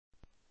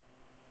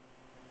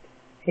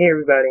Hey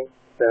everybody,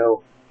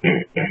 so,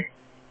 I'm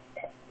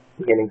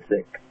getting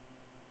sick.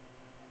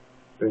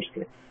 I'm just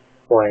kidding.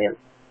 Well, I am.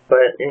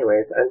 But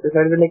anyways, I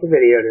decided to make a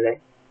video today,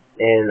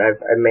 and I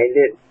made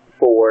it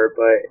before,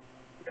 but it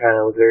kind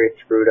of was very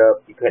screwed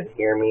up. You couldn't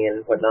hear me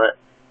and whatnot,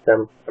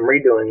 so I'm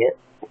redoing it,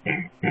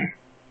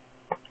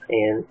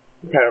 and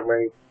it kind of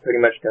pretty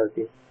much tells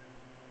you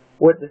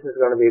what this is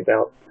going to be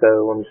about,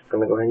 so I'm just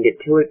going to go ahead and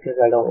get to it, because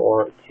I don't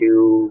want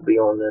to be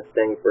on this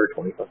thing for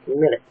 20 fucking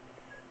minutes.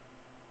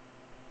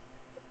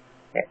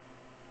 Okay.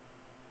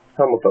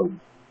 Homophobes.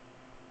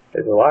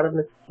 There's a lot of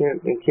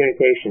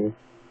miscommunication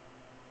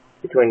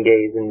between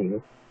gays and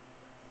you.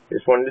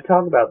 Just wanted to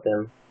talk about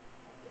them.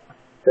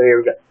 So here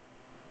we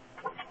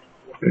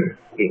go.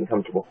 Getting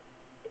comfortable.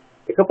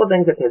 A couple of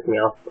things that piss me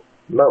off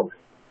most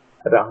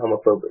about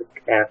homophobic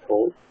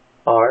assholes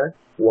are,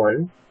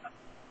 one,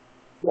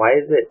 why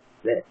is it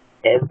that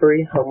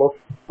every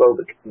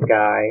homophobic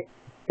guy,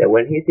 that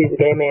when he sees a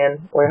gay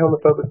man or a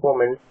homophobic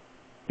woman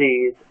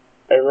sees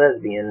a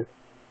lesbian,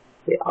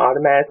 they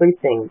automatically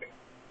think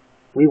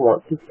we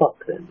want to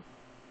fuck them?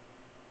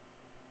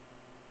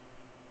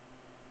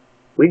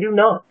 We do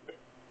not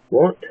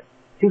want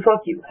to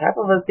fuck you. Half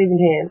of us even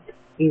can't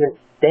even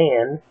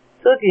stand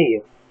to look at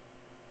you.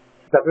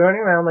 Stop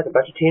running around like a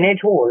bunch of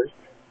teenage whores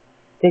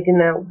thinking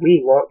that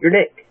we want your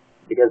dick,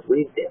 because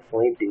we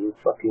definitely do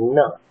fucking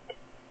not.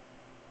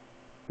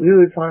 We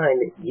would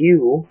find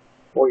you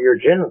or your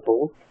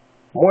genitals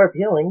more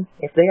appealing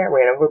if they got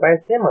ran over by a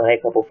semi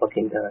a couple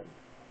fucking times.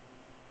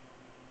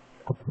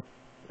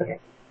 Okay.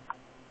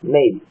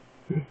 Maybe.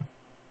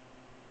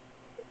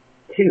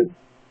 2.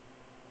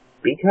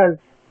 Because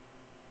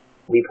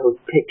we post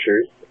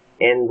pictures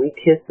and we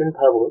kiss in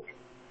public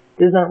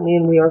does not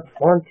mean we are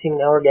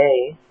flaunting our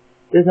gay.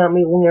 Does not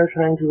mean we are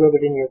trying to rub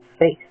it in your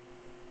face.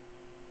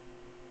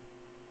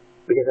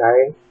 Because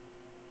I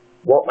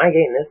want my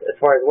gayness as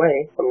far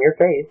away from your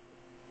face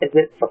as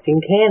it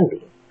fucking can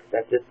be.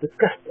 That's just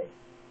disgusting.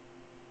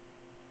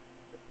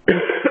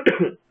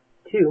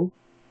 2.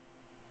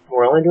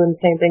 We're only doing the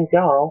same things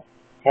y'all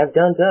have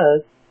done to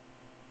us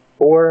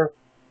for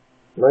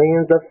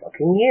millions of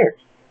fucking years.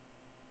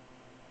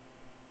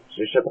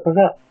 So shut the fuck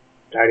up.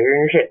 Tired of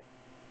hearing your shit.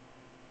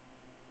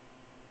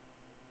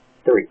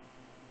 3.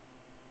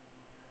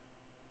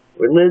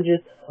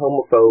 Religious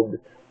homophobes.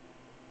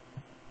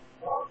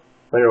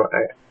 I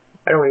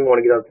don't even want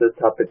to get onto this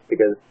topic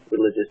because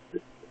religious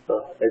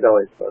is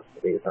always supposed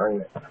to be an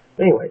argument.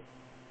 But anyways,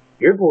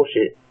 your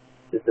bullshit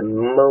is the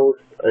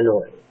most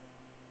annoying.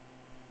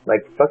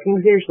 Like,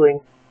 fucking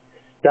seriously,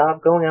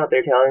 stop going out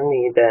there telling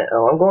me that,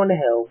 oh, I'm going to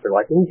hell for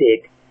liking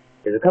dick.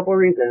 There's a couple of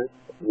reasons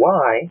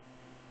why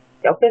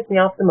y'all piss me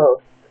off the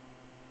most.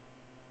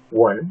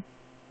 1,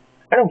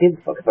 I don't give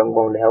a fuck if I'm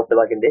going to hell for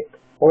liking dick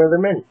or other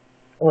men.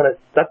 I want to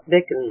suck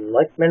dick and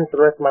like men for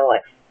the rest of my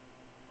life.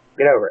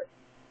 Get over it.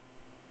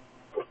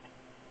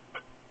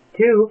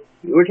 2,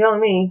 you were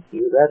telling me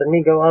you'd rather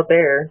me go out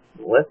there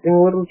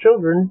molesting little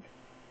children.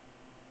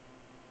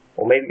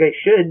 Well, maybe I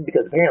should,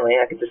 because apparently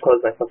I could just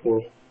close my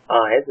fucking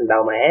eyes and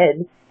bow my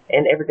head,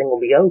 and everything will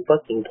be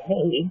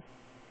O-fucking-K,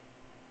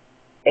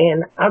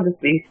 and I'll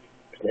just be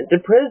sent to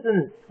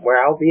prison,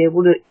 where I'll be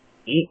able to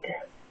eat,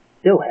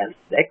 still have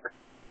sex,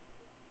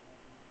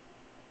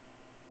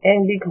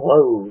 and be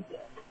clothed.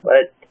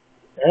 But,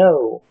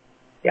 no,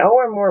 y'all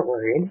are more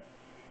worried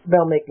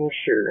about making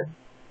sure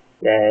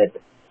that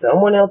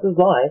someone else's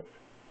life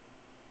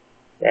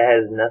that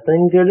has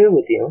nothing to do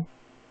with you,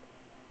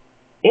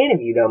 any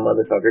of you dumb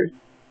motherfuckers,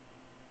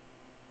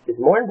 is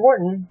more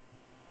important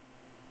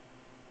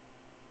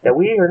that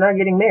we are not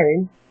getting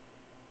married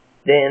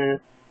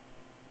than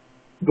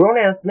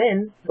grown-ass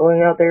men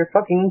going out there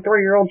fucking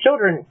 3-year-old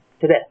children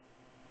to death.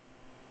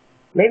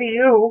 Maybe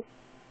you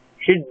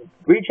should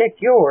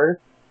recheck your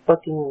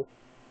fucking...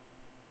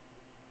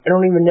 I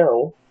don't even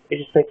know. It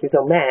just makes me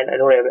so mad. I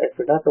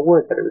forgot the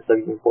word that I was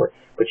looking for.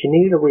 But you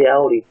need a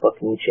reality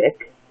fucking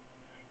check.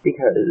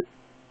 Because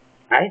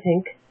I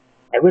think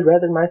I would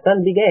rather my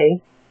son be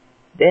gay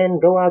than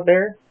go out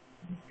there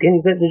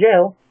getting sent to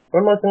jail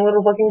for molesting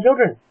little fucking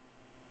children.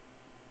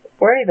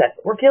 Or any of that.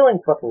 Or killing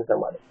fucking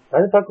somebody.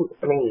 Why the fuck,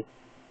 I mean,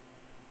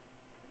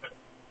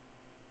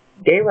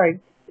 gay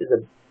rights is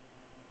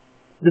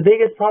the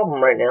biggest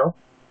problem right now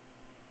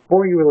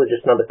for you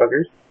religious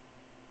motherfuckers.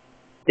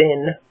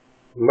 Then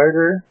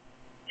murder,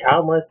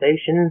 child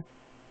molestation,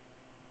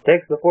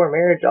 sex before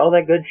marriage, all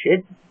that good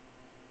shit.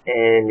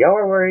 And y'all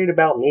are worried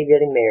about me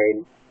getting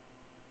married.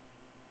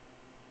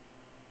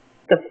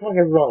 The fuck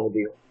is wrong with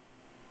you?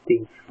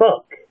 The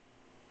fuck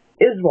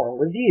is wrong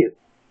with you?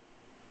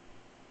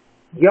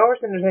 Y'all are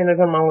sitting there saying they're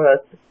coming on with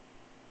us.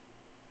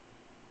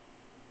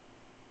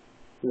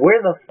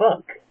 Where the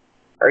fuck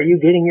are you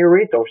getting your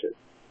resources?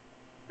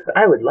 'Cause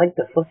I would like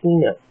to fucking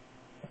know.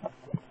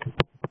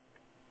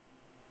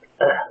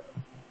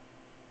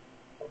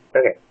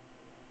 Okay.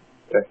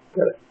 Sorry,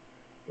 got it.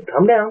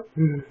 Calm down.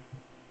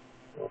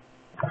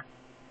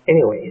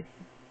 Anyways.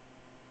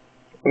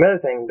 Another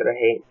thing that I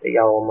hate that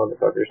y'all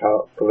motherfuckers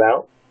talk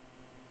about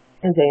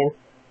is saying,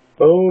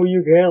 oh,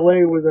 you can't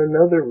lay with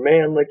another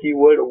man like you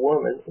would a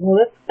woman. Well,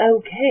 that's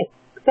okay,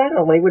 because I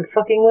don't lay with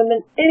fucking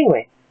women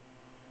anyway.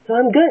 So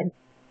I'm good.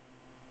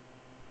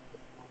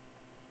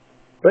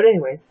 But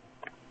anyways,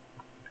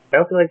 I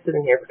don't feel like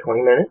sitting here for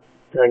 20 minutes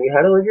telling you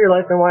how to live your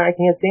life and why I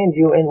can't stand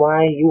you and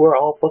why you are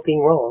all fucking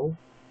wrong.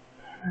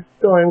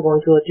 So I'm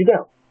going to let you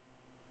go.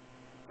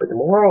 But the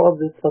moral of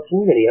this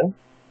fucking video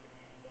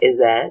is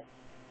that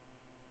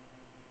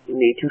you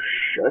need to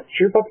shut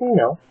your fucking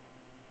mouth.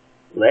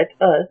 Let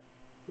us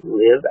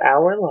live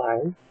our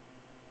lives.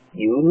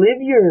 You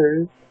live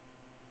yours.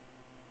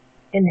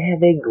 And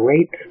have a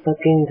great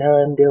fucking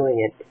time doing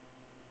it.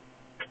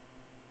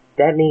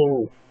 That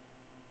means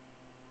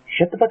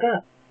shut the fuck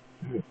up.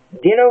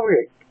 Get over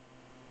it.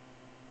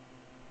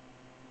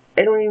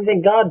 I don't even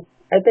think God,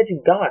 I bet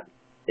you God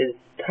is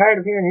tired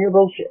of hearing your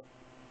bullshit.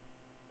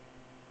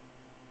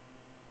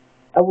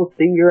 I will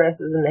see your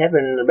asses in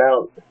heaven in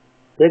about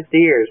 60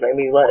 years,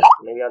 maybe less.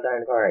 Maybe I'll die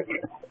in a car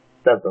accident.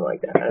 Something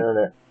like that. I don't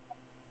know.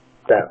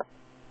 So,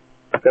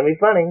 it's gonna be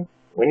funny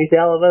when you see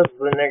all of us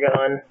when they're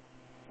going,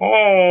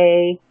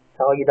 hey,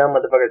 all you dumb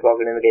motherfuckers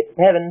walking in the gates of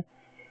heaven.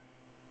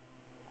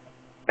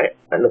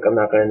 Look, I'm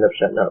not gonna end up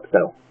shutting up,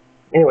 so.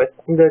 Anyways,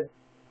 I'm good.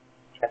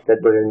 I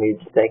said what I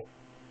needed to say.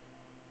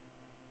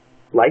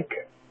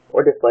 Like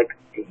or dislike.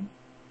 It's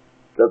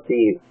up to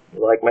you.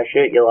 You like my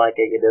shit, you like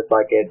it. You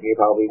dislike it, you're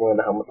probably one of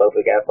the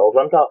homophobic assholes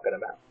I'm talking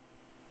about.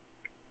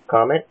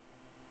 Comment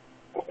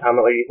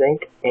what you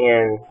think,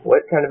 and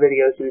what kind of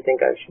videos do you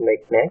think I should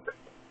make next.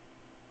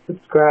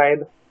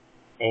 Subscribe,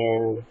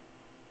 and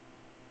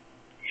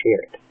share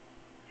it.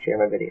 Share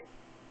my video.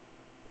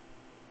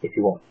 If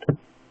you want.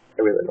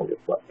 I really don't give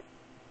a fuck.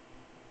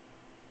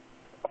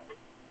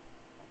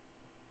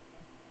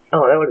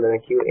 Oh, that would have been a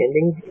cute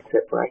ending,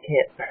 except for I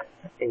can't.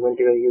 I went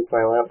to go use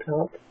my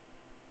laptop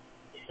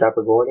to stop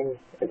recording.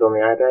 It's on the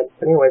iPad.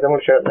 But anyways, I'm going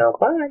to shut up now.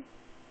 Bye!